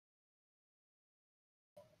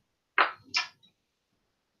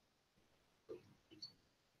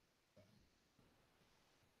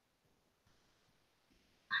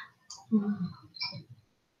Oh,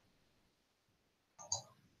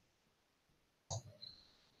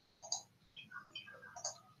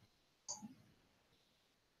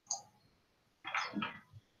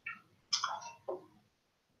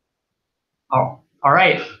 all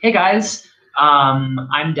right. Hey guys,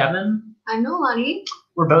 I'm Devin. I'm Nolani.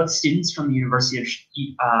 We're both students from the University of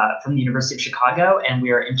Chicago, and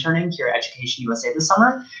we are interning here at Education USA this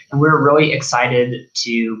summer. And we're really excited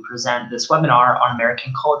to present this webinar on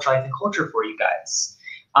American college life and culture for you guys.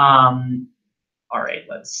 All right,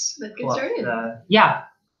 let's get started. Yeah.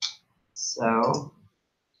 So.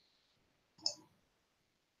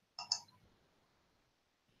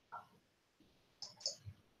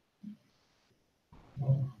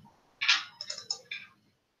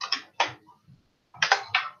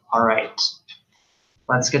 All right,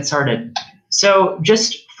 let's get started. So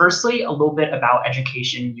just firstly, a little bit about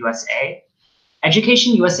Education USA.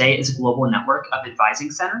 Education USA is a global network of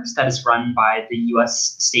advising centers that is run by the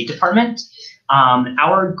US State Department.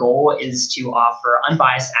 Our goal is to offer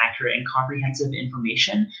unbiased, accurate, and comprehensive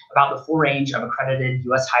information about the full range of accredited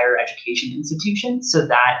US higher education institutions so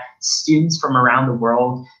that students from around the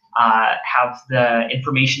world have the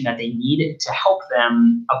information that they need to help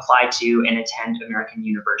them apply to and attend American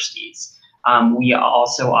universities. We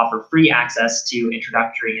also offer free access to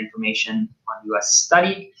introductory information on US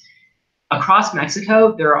study. Across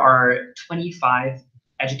Mexico, there are 25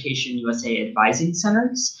 Education USA advising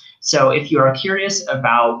centers. So if you are curious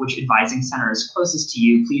about which advising center is closest to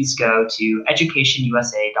you, please go to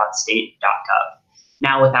educationusa.state.gov.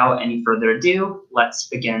 Now, without any further ado, let's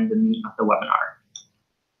begin the meat of the webinar.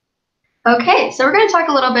 Okay, so we're going to talk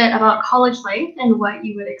a little bit about college life and what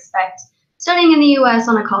you would expect studying in the US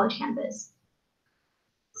on a college campus.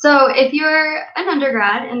 So if you're an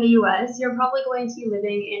undergrad in the US, you're probably going to be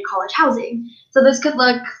living in college housing. So this could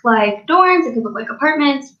look like dorms, it could look like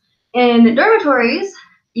apartments. In dormitories,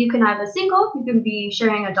 you can have a single, you can be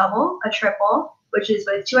sharing a double, a triple, which is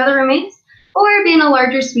with 2 other roommates, or be in a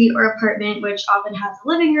larger suite or apartment, which often has a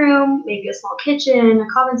living room, maybe a small kitchen, a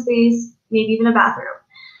common space, maybe even a bathroom.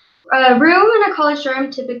 A room in a college dorm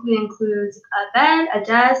typically includes a bed, a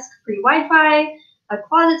desk, free Wi-Fi, a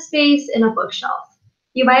closet space, and a bookshelf.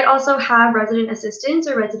 You might also have resident assistants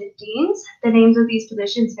or resident deans. The names of these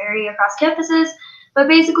positions vary across campuses, but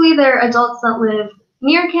basically they're adults that live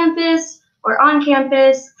near campus or on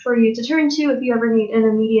campus for you to turn to if you ever need an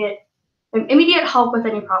immediate help with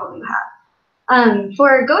any problem you have.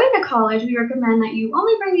 For going to college, we recommend that you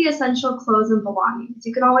only bring the essential clothes and belongings.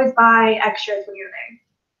 You can always buy extras when you're there.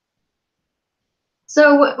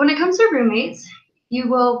 So when it comes to roommates, you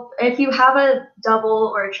will, if you have a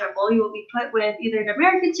double or a triple, you will be put with either an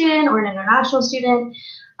American student or an international student.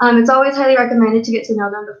 It's always highly recommended to get to know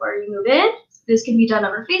them before you move in. This can be done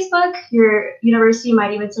over Facebook. Your university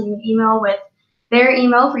might even send you an email with their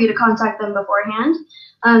email for you to contact them beforehand.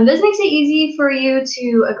 This makes it easy for you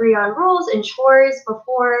to agree on rules and chores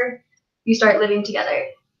before you start living together.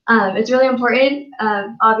 It's really important,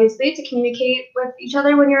 obviously, to communicate with each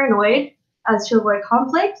other when you're annoyed, as to avoid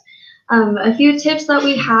conflict. A few tips that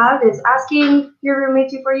we have is asking your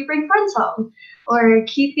roommates before you bring friends home, or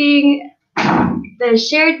keeping the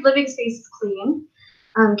shared living spaces clean.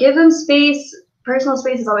 Give them space. Personal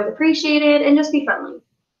space is always appreciated, and just be friendly.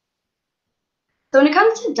 So when it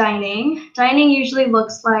comes to dining usually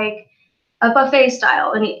looks like a buffet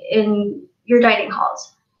style in your dining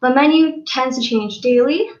halls. The menu tends to change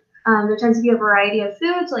daily. There tends to be a variety of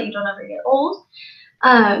foods so that you don't ever get old.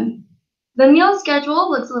 The meal schedule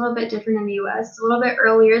looks a little bit different in the US. It's a little bit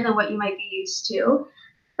earlier than what you might be used to.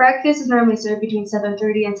 Breakfast is normally served between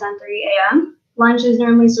 7:30 and 10:30 a.m. Lunch is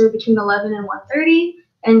normally served between 11 and 1:30,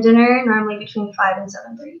 and dinner normally between 5 and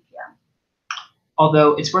 7:30 p.m.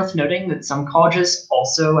 Although it's worth noting that some colleges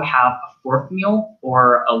also have a 4th meal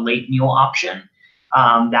or a late meal option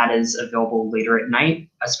that is available later at night.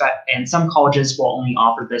 And some colleges will only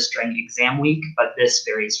offer this during exam week, but this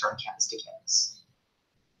varies from campus to campus.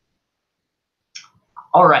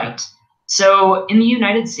 All right, so in the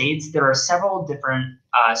United States, there are several different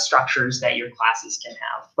structures that your classes can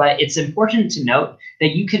have, but it's important to note that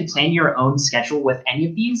you can plan your own schedule with any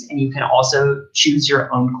of these, and you can also choose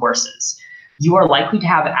your own courses. You are likely to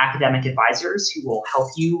have academic advisors who will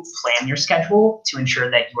help you plan your schedule to ensure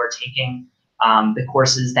that you are taking the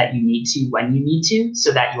courses that you need to when you need to,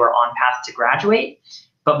 so that you are on path to graduate.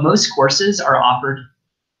 But most courses are offered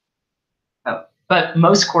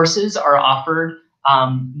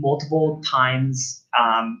multiple times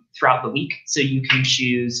throughout the week, so you can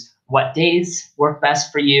choose what days work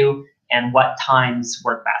best for you and what times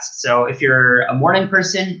work best. So if you're a morning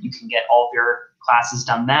person, you can get all of your class is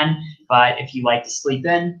done then, but if you like to sleep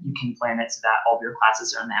in, you can plan it so that all of your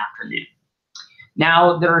classes are in the afternoon.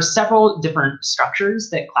 Now, there are several different structures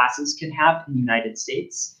that classes can have in the United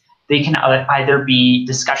States. They can either be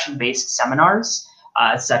discussion-based seminars,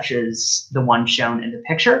 such as the one shown in the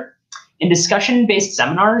picture. In discussion-based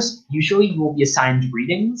seminars, usually you will be assigned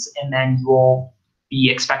readings, and then you will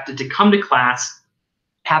be expected to come to class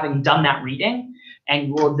having done that reading, and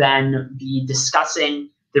you will then be discussing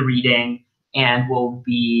the reading and will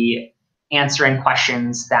be answering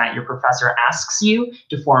questions that your professor asks you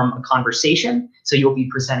to form a conversation. So you'll be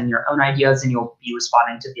presenting your own ideas and you'll be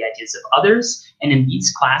responding to the ideas of others. And in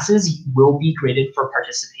these classes, you will be graded for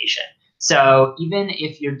participation. So even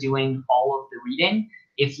if you're doing all of the reading,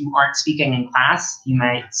 if you aren't speaking in class, you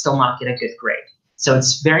might still not get a good grade. So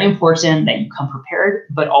it's very important that you come prepared,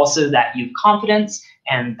 but also that you have confidence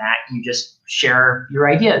and that you just share your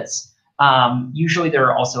ideas. Usually there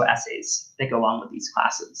are also essays that go along with these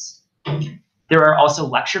classes. There are also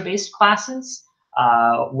lecture-based classes,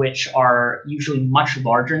 which are usually much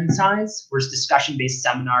larger in size, whereas discussion-based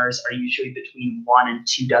seminars are usually between 1 and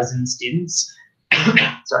 2 dozen students.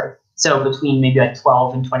 Sorry. So between maybe like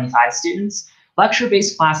 12 and 25 students.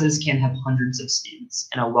 Lecture-based classes can have hundreds of students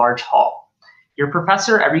in a large hall. Your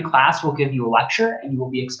professor every class will give you a lecture and you will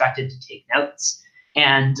be expected to take notes.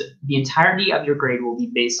 And the entirety of your grade will be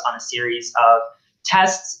based on a series of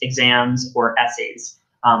tests, exams, or essays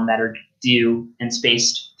that are due and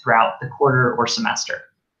spaced throughout the quarter or semester.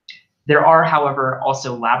 There are, however,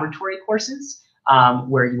 also laboratory courses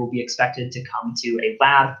where you will be expected to come to a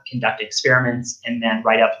lab, conduct experiments, and then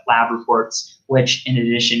write up lab reports, which in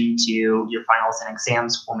addition to your finals and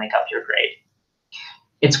exams will make up your grade.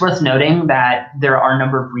 It's worth noting that there are a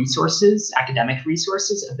number of resources, academic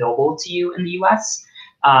resources available to you in the US.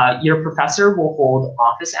 Your professor will hold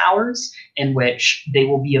office hours in which they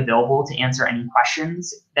will be available to answer any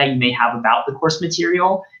questions that you may have about the course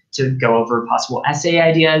material, to go over possible essay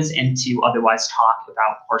ideas, and to otherwise talk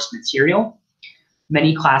about course material.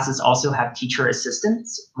 Many classes also have teacher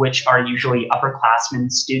assistants, which are usually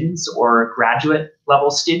upperclassmen students or graduate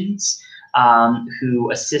level students who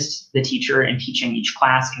assist the teacher in teaching each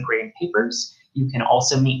class and grading papers. You can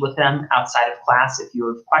also meet with them outside of class if you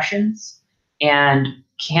have questions. And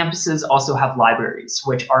campuses also have libraries,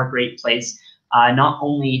 which are a great place not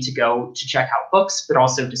only to go to check out books, but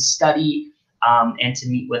also to study and to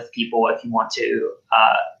meet with people if you want to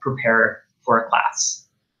prepare for a class.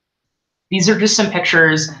 These are just some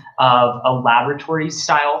pictures of a laboratory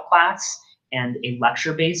style class and a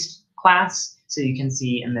lecture-based class. So you can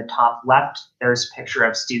see in the top left, there's a picture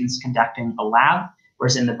of students conducting a lab,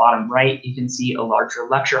 whereas in the bottom right, you can see a larger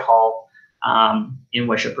lecture hall in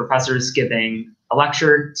which a professor is giving a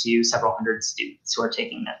lecture to several hundred students who are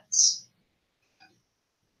taking notes.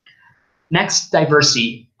 Next,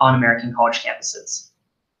 diversity on American college campuses.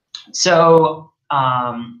 So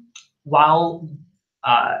while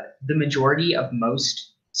the majority of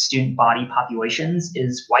most student body populations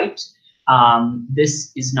is white,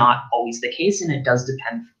 this is not always the case, and it does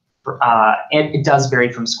depend, it does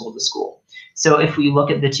vary from school to school. So if we look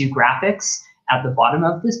at the two graphics at the bottom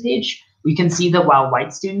of this page, we can see that while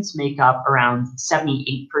white students make up around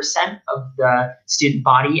 78% of the student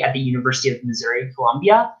body at the University of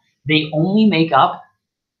Missouri-Columbia, they only make up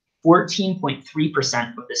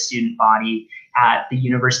 14.3% of the student body at the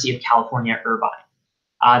University of California, Irvine.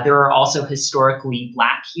 There are also historically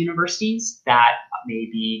Black universities that may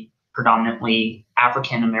be predominantly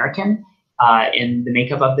African American in the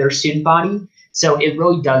makeup of their student body. So it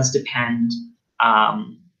really does depend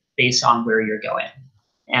based on where you're going.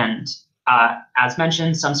 And as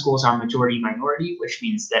mentioned, some schools are majority minority, which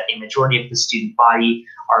means that a majority of the student body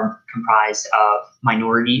are comprised of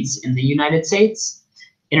minorities in the United States.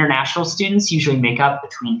 International students usually make up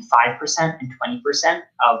between 5% and 20%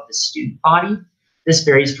 of the student body. This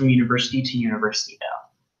varies from university to university,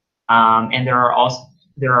 though. And there are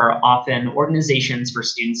often organizations for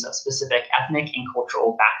students of specific ethnic and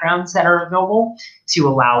cultural backgrounds that are available to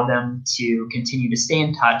allow them to continue to stay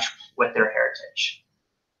in touch with their heritage.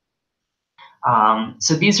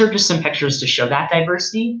 So these are just some pictures to show that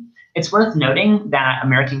diversity. It's worth noting that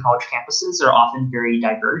American college campuses are often very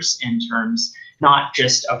diverse in terms not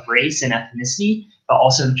just of race and ethnicity, but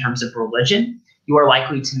also in terms of religion. You are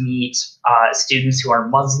likely to meet students who are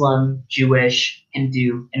Muslim, Jewish,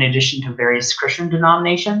 Hindu, in addition to various Christian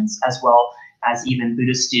denominations, as well as even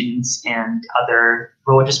Buddhist students and other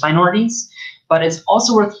religious minorities. But it's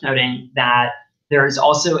also worth noting that there is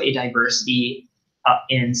also a diversity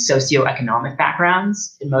in socioeconomic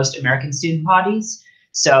backgrounds in most American student bodies.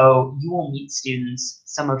 So you will meet students,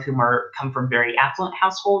 some of whom come from very affluent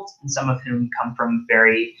households and some of whom come from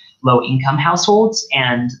very low income households.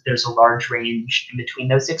 And there's a large range in between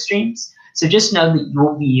those extremes. So just know that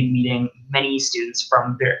you'll be meeting many students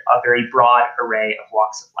from a very broad array of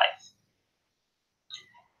walks of life.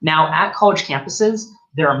 Now, at college campuses,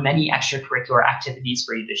 there are many extracurricular activities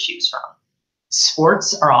for you to choose from.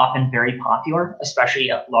 Sports are often very popular, especially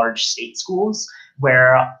at large state schools,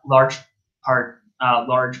 where large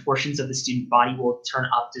portions of the student body will turn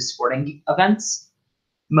up to sporting events.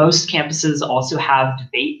 Most campuses also have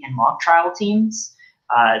debate and mock trial teams.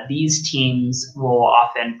 These teams will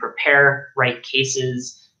often prepare, write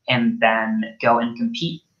cases, and then go and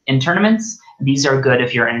compete in tournaments. These are good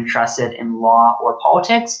if you're interested in law or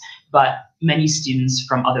politics, but many students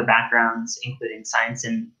from other backgrounds, including science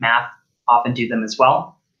and math, often do them as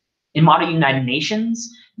well. In Model United Nations,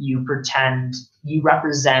 you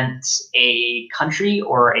represent a country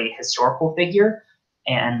or a historical figure,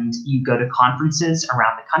 and you go to conferences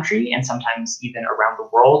around the country and sometimes even around the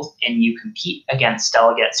world, and you compete against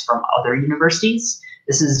delegates from other universities.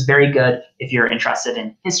 This is very good if you're interested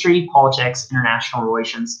in history, politics, international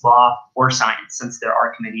relations, law, or science, since there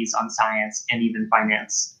are committees on science and even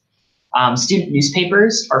finance. Student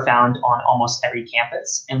newspapers are found on almost every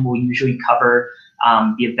campus and will usually cover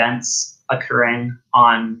the events occurring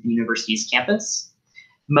on the university's campus.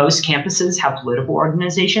 Most campuses have political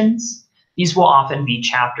organizations. These will often be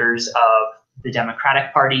chapters of the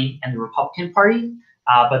Democratic Party and the Republican Party,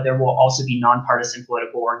 but there will also be nonpartisan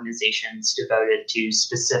political organizations devoted to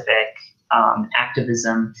specific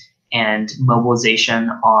activism and mobilization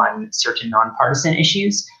on certain nonpartisan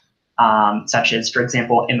issues, such as, for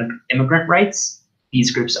example, immigrant rights.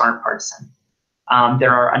 These groups aren't partisan.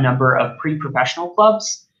 There are a number of pre-professional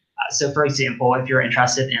clubs. So, for example, if you're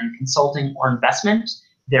interested in consulting or investment,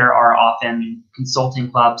 there are often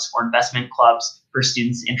consulting clubs or investment clubs for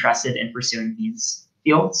students interested in pursuing these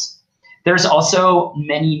fields. There's also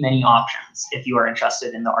many, many options if you are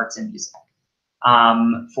interested in the arts and music.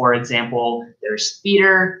 For example, there's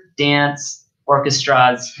theater, dance,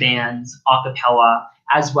 orchestras, bands, a cappella,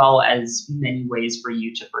 as well as many ways for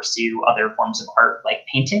you to pursue other forms of art like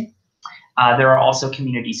painting. There are also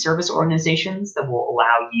community service organizations that will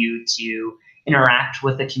allow you to interact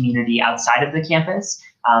with the community outside of the campus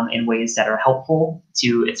in ways that are helpful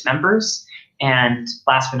to its members. And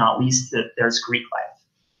last but not least, there's Greek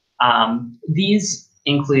life. These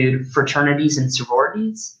include fraternities and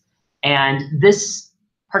sororities. And this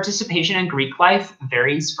participation in Greek life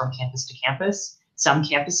varies from campus to campus. Some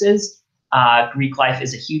campuses, Greek life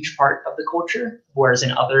is a huge part of the culture, whereas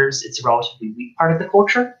in others, it's a relatively weak part of the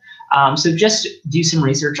culture. So just do some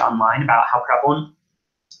research online about how prevalent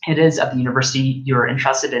it is at the university you're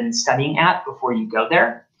interested in studying at before you go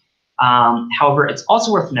there. However, it's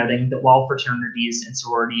also worth noting that while fraternities and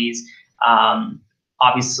sororities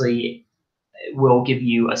obviously will give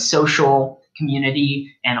you a social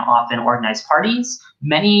community and often organize parties,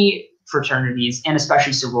 many fraternities and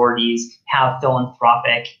especially sororities have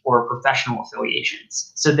philanthropic or professional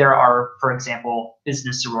affiliations. So there are, for example,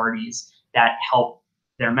 business sororities that help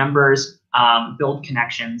their members build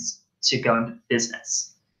connections to go into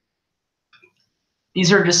business.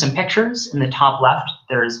 These are just some pictures. In the top left,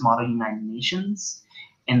 there's Model United Nations.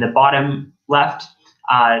 In the bottom left,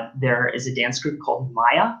 there is a dance group called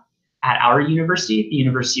Maya at our university, the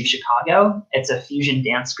University of Chicago. It's a fusion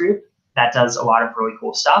dance group that does a lot of really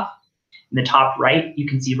cool stuff. In the top right, you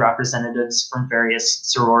can see representatives from various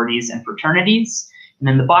sororities and fraternities. And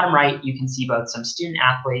in the bottom right, you can see both some student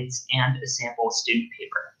athletes and a sample student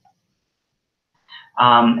paper.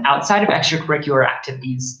 Outside of extracurricular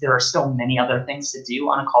activities, there are still many other things to do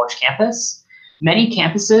on a college campus. Many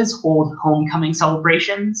campuses hold homecoming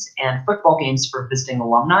celebrations and football games for visiting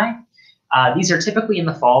alumni. These are typically in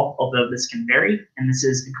the fall, although this can vary, and this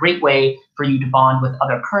is a great way for you to bond with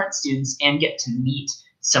other current students and get to meet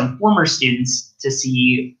some former students to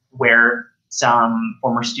see where some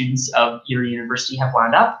former students of your university have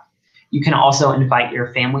wound up. You can also invite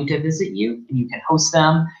your family to visit you, and you can host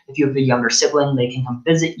them. If you have a younger sibling, they can come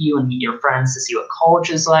visit you and meet your friends to see what college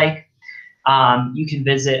is like. You can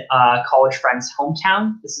visit a college friend's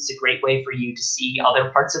hometown. This is a great way for you to see other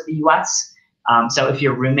parts of the US. So if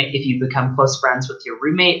you become close friends with your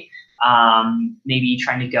roommate, maybe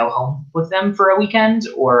trying to go home with them for a weekend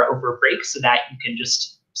or over a break so that you can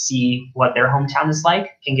just see what their hometown is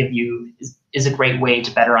like is a great way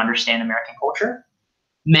to better understand American culture.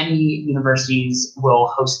 Many universities will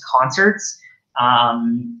host concerts,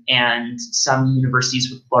 and some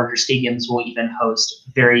universities with larger stadiums will even host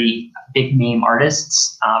very big name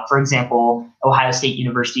artists. For example, Ohio State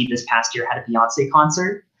University this past year had a Beyonce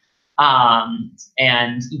concert.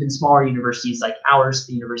 And even smaller universities like ours,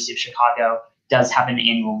 the University of Chicago, does have an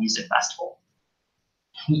annual music festival.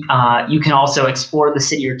 You can also explore the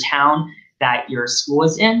city or town that your school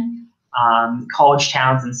is in. College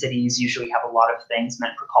towns and cities usually have a lot of things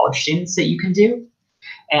meant for college students that you can do.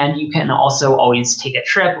 And you can also always take a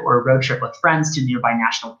trip or a road trip with friends to a nearby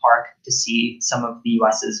national park to see some of the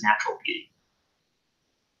US's natural beauty.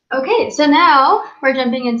 Okay, so now we're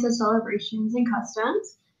jumping into celebrations and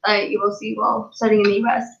customs that you will see while studying in the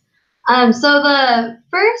US. So the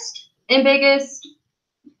first and biggest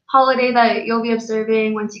holiday that you'll be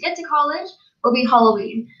observing once you get to college will be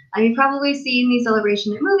Halloween. You've probably seen these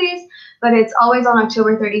celebrations in movies, but it's always on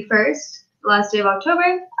October 31st, the last day of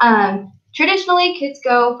October. Traditionally, kids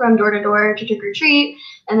go from door to door to trick or treat,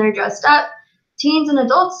 and they're dressed up. Teens and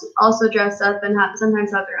adults also dress up and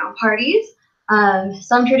sometimes have their own parties.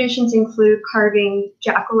 Some traditions include carving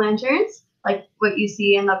jack-o'-lanterns, like what you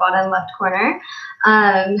see in the bottom left corner,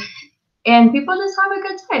 and people just have a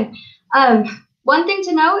good time. One thing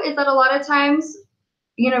to note is that a lot of times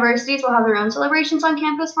universities will have their own celebrations on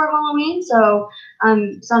campus for Halloween. So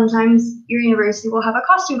sometimes your university will have a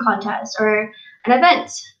costume contest or an event.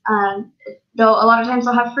 Though a lot of times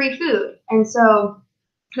they'll have free food. And so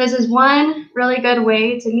this is one really good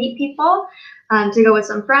way to meet people, to go with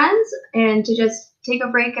some friends, and to just take a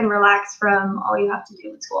break and relax from all you have to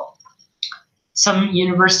do at school. Some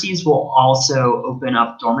universities will also open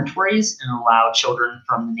up dormitories and allow children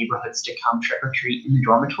from the neighborhoods to come trick or treat in the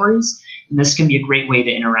dormitories. And this can be a great way to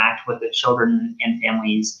interact with the children and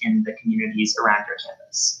families in the communities around your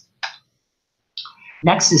campus.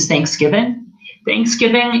 Next is Thanksgiving.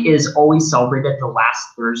 Thanksgiving is always celebrated the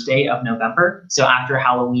last Thursday of November. So after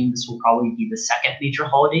Halloween, this will probably be the second major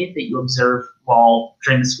holiday that you observe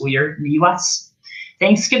during the school year in the US.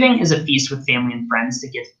 Thanksgiving is a feast with family and friends to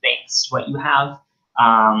give thanks to what you have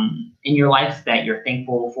in your life that you're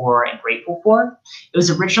thankful for and grateful for. It was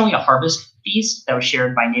originally a harvest feast that was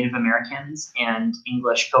shared by Native Americans and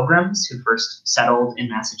English pilgrims who first settled in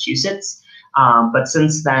Massachusetts. But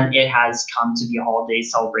since then, it has come to be a holiday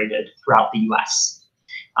celebrated throughout the US.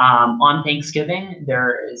 On Thanksgiving,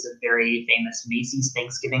 there is a very famous Macy's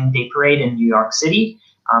Thanksgiving Day Parade in New York City.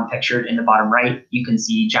 Pictured in the bottom right, you can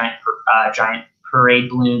see giant parade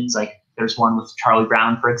balloons, like there's one with Charlie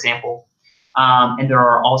Brown, for example. And there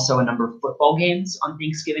are also a number of football games on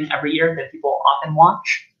Thanksgiving every year that people often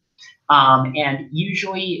watch. And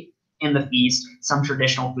usually in the feast, some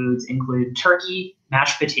traditional foods include turkey,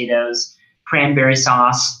 mashed potatoes, cranberry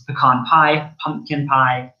sauce, pecan pie, pumpkin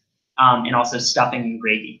pie, and also stuffing and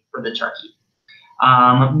gravy for the turkey.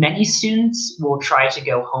 Many students will try to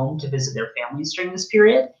go home to visit their families during this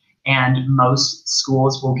period, and most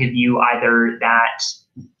schools will give you either that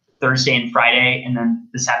Thursday and Friday and then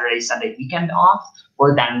the Saturday, Sunday weekend off,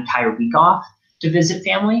 or that entire week off to visit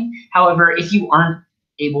family. However, if you aren't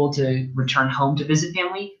able to return home to visit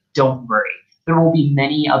family, don't worry. There will be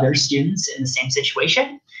many other students in the same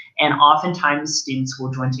situation, and oftentimes students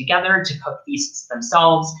will join together to cook feasts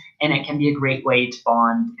themselves, and it can be a great way to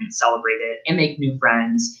bond and celebrate it and make new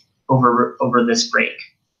friends over this break.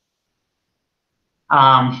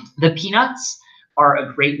 The Peanuts are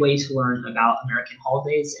a great way to learn about American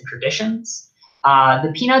holidays and traditions.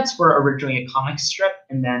 The Peanuts were originally a comic strip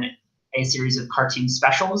and then a series of cartoon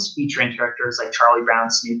specials featuring characters like Charlie Brown,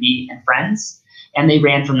 Snoopy, and friends, and they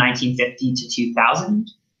ran from 1950 to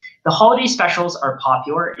 2000. The holiday specials are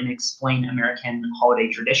popular and explain American holiday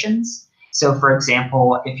traditions. So for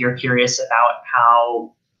example, if you're curious about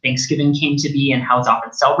how Thanksgiving came to be and how it's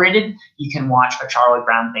often celebrated, you can watch A Charlie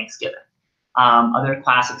Brown Thanksgiving. Other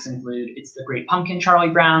classics include It's the Great Pumpkin, Charlie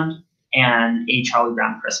Brown, and A Charlie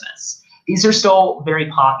Brown Christmas. These are still very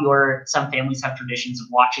popular. Some families have traditions of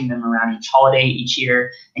watching them around each holiday each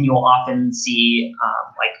year, and you'll often see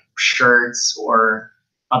like shirts or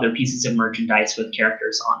other pieces of merchandise with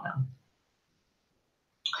characters on them.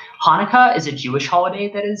 Hanukkah is a Jewish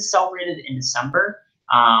holiday that is celebrated in December,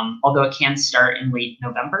 although it can start in late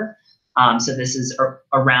November. So this is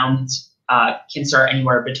around can start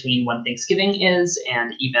anywhere between when Thanksgiving is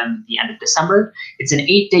and even the end of December. It's an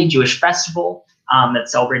 8-day Jewish festival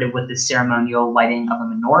that's celebrated with the ceremonial lighting of a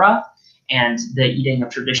menorah and the eating of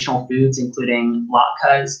traditional foods, including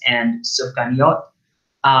latkes and sufganiyot.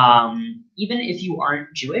 Even if you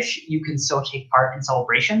aren't Jewish, you can still take part in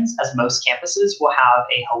celebrations, as most campuses will have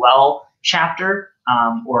a Hillel chapter,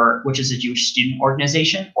 which is a Jewish student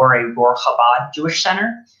organization, or a Ror Chabad Jewish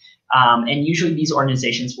center. And usually these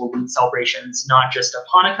organizations will lead celebrations not just of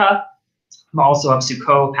Hanukkah, but also of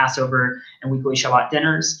Sukkot, Passover, and weekly Shabbat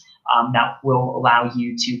dinners. that will allow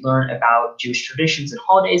you to learn about Jewish traditions and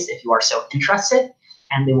holidays if you are so interested.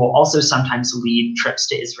 And they will also sometimes lead trips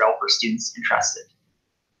to Israel for students interested.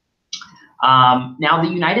 Now, the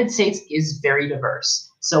United States is very diverse.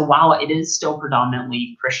 So while it is still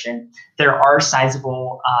predominantly Christian, there are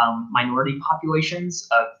sizable minority populations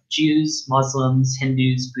of Jews, Muslims,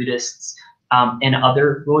 Hindus, Buddhists, and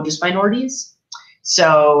other religious minorities.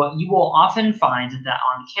 So you will often find that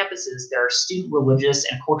on campuses, there are student religious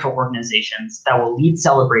and cultural organizations that will lead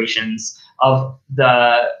celebrations of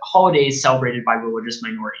the holidays celebrated by religious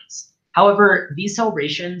minorities. However, these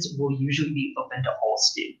celebrations will usually be open to all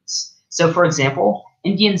students. So for example,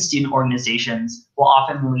 Indian student organizations will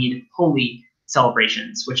often lead Holi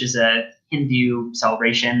celebrations, which is a Hindu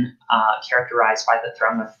celebration characterized by the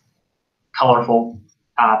throwing of colorful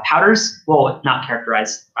powders. Well, not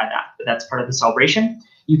characterized by that, but that's part of the celebration.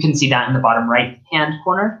 You can see that in the bottom right-hand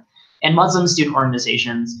corner. And Muslim student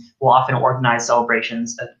organizations will often organize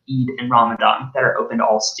celebrations of Eid and Ramadan that are open to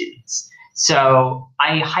all students. So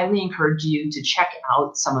I highly encourage you to check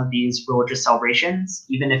out some of these religious celebrations.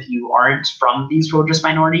 Even if you aren't from these religious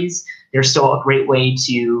minorities, they're still a great way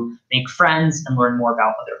to make friends and learn more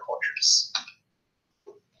about other cultures.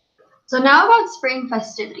 So now about spring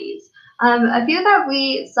festivities. A few that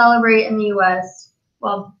we celebrate in the U.S.,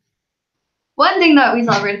 well, one thing that we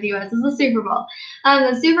celebrate in the U.S. is the Super Bowl.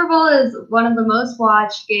 The Super Bowl is one of the most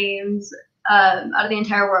watched games out of the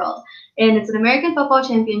entire world. And it's an American football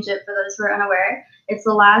championship for those who are unaware. It's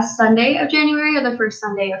the last Sunday of January or the first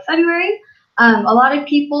Sunday of February. A lot of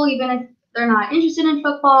people, even if they're not interested in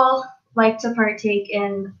football, like to partake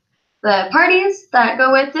in the parties that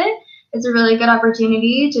go with it. It's a really good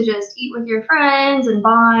opportunity to just eat with your friends and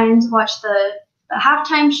bond, watch the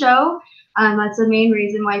halftime show. That's the main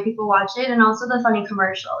reason why people watch it, and also the funny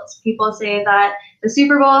commercials. People say that the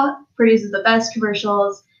Super Bowl produces the best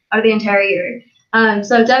commercials out of the entire year.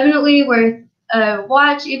 So definitely worth a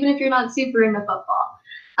watch, even if you're not super into football.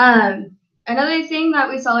 Another thing that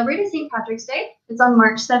we celebrate is St. Patrick's Day. It's on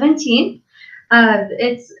March 17th.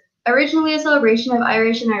 It's originally a celebration of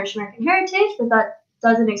Irish and Irish American heritage, but that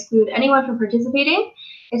doesn't exclude anyone from participating.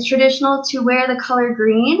 It's traditional to wear the color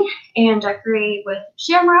green and decorate with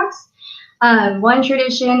shamrocks. One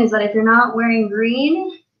tradition is that if you're not wearing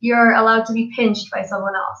green, you're allowed to be pinched by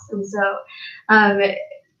someone else. And so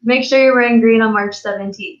make sure you're wearing green on March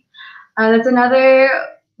 17th. That's another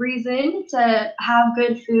reason to have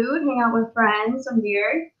good food, hang out with friends, some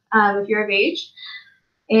beer, if you're of age.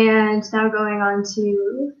 And now going on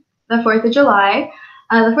to the 4th of July.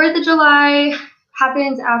 The 4th of July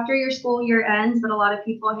happens after your school year ends, but a lot of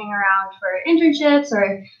people hang around for internships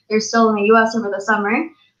or they're still in the U.S. over the summer.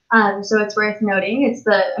 So it's worth noting. It's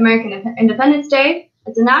the American Independence Day.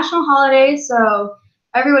 It's a national holiday, so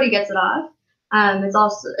everybody gets it off.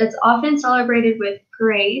 It's often celebrated with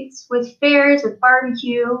parades, with fairs, with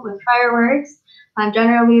barbecue, with fireworks.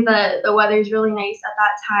 Generally, the weather is really nice at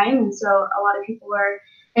that time, and so a lot of people are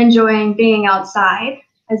enjoying being outside.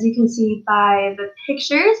 As you can see by the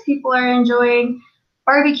pictures, people are enjoying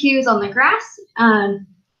barbecues on the grass.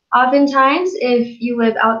 Oftentimes, if you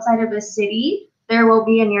live outside of a city, there will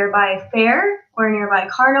be a nearby fair or a nearby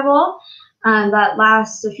carnival that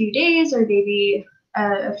lasts a few days or maybe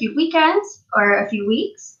a few weekends or a few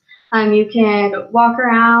weeks. You can walk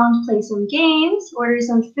around, play some games, order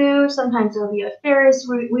some food. Sometimes there'll be a Ferris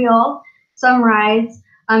wheel, some rides.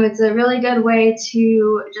 It's a really good way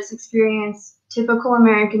to just experience typical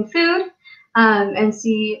American food and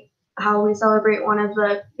see how we celebrate one of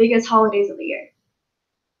the biggest holidays of the year.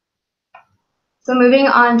 So moving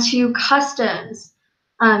on to customs.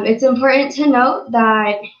 It's important to note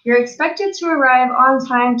that you're expected to arrive on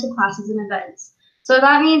time to classes and events. So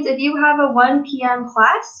that means if you have a 1 p.m.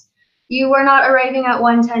 class, you are not arriving at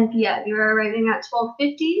 1:10 p.m. You are arriving at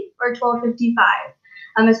 12:50 or 12:55.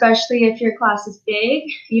 Especially if your class is big,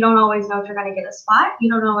 you don't always know if you're going to get a spot. You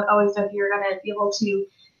don't always know if you're going to be able to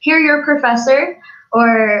hear your professor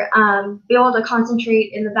or be able to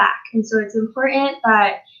concentrate in the back. And so it's important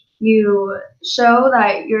that you show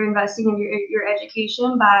that you're investing in your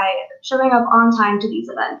education by showing up on time to these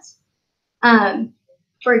events.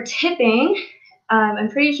 For tipping, I'm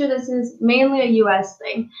pretty sure this is mainly a US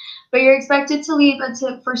thing, but you're expected to leave a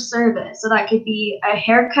tip for service. So that could be a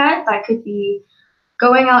haircut, that could be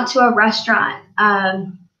going out to a restaurant.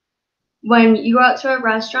 When you go out to a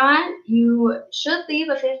restaurant, you should leave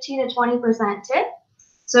a 15 to 20% tip.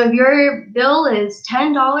 So if your bill is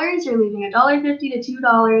 $10, you're leaving $1.50 to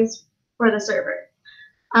 $2 for the server.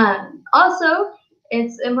 Also,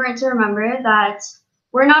 it's important to remember that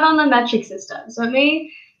we're not on the metric system. So it may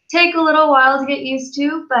take a little while to get used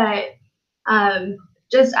to, but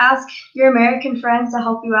just ask your American friends to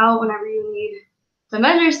help you out whenever you need to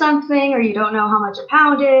measure something, or you don't know how much a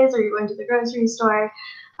pound is, or you're going to the grocery store,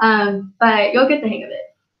 but you'll get the hang of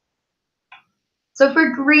it. So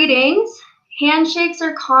for greetings, handshakes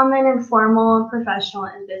are common in formal, professional,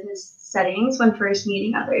 and business settings when first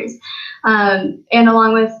meeting others. And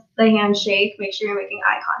along with the handshake, make sure you're making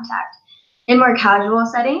eye contact. In more casual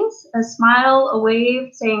settings, a smile, a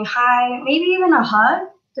wave, saying hi, maybe even a hug,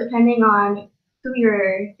 depending on who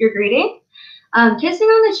you're greeting. Kissing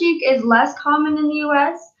on the cheek is less common in the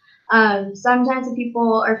US. Sometimes if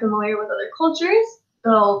people are familiar with other cultures,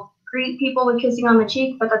 they'll greet people with kissing on the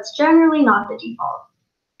cheek, but that's generally not the default.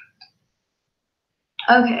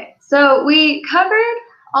 Okay, so we covered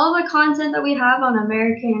all the content that we have on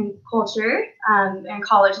American culture and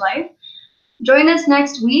college life. Join us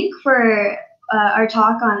next week for our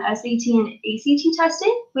talk on SAT and ACT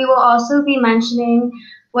testing. We will also be mentioning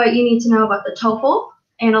what you need to know about the TOEFL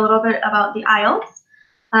and a little bit about the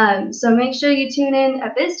IELTS. So make sure you tune in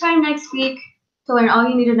at this time next week to learn all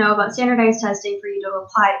you need to know about standardized testing for you to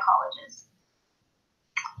apply to colleges.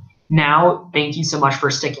 Now, thank you so much for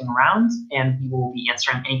sticking around, and we will be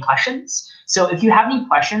answering any questions. So if you have any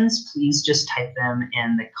questions, please just type them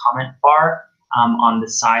in the comment bar on the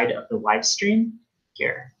side of the live stream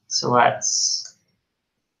here. So let's,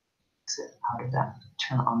 how did that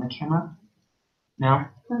turn on the camera? No?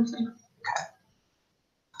 Okay.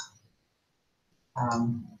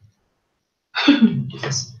 Do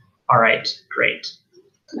this. All right, great.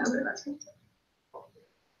 No, but that's good.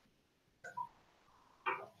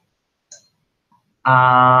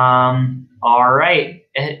 All right,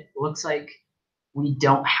 it looks like we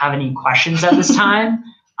don't have any questions at this time.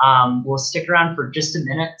 We'll stick around for just a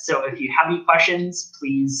minute. So if you have any questions,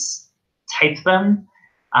 please type them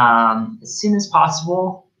as soon as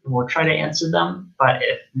possible. And we'll try to answer them. But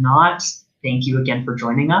if not, thank you again for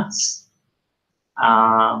joining us.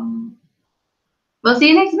 We'll see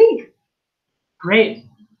you next week. Great.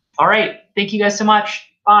 All right. Thank you guys so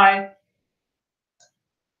much. Bye.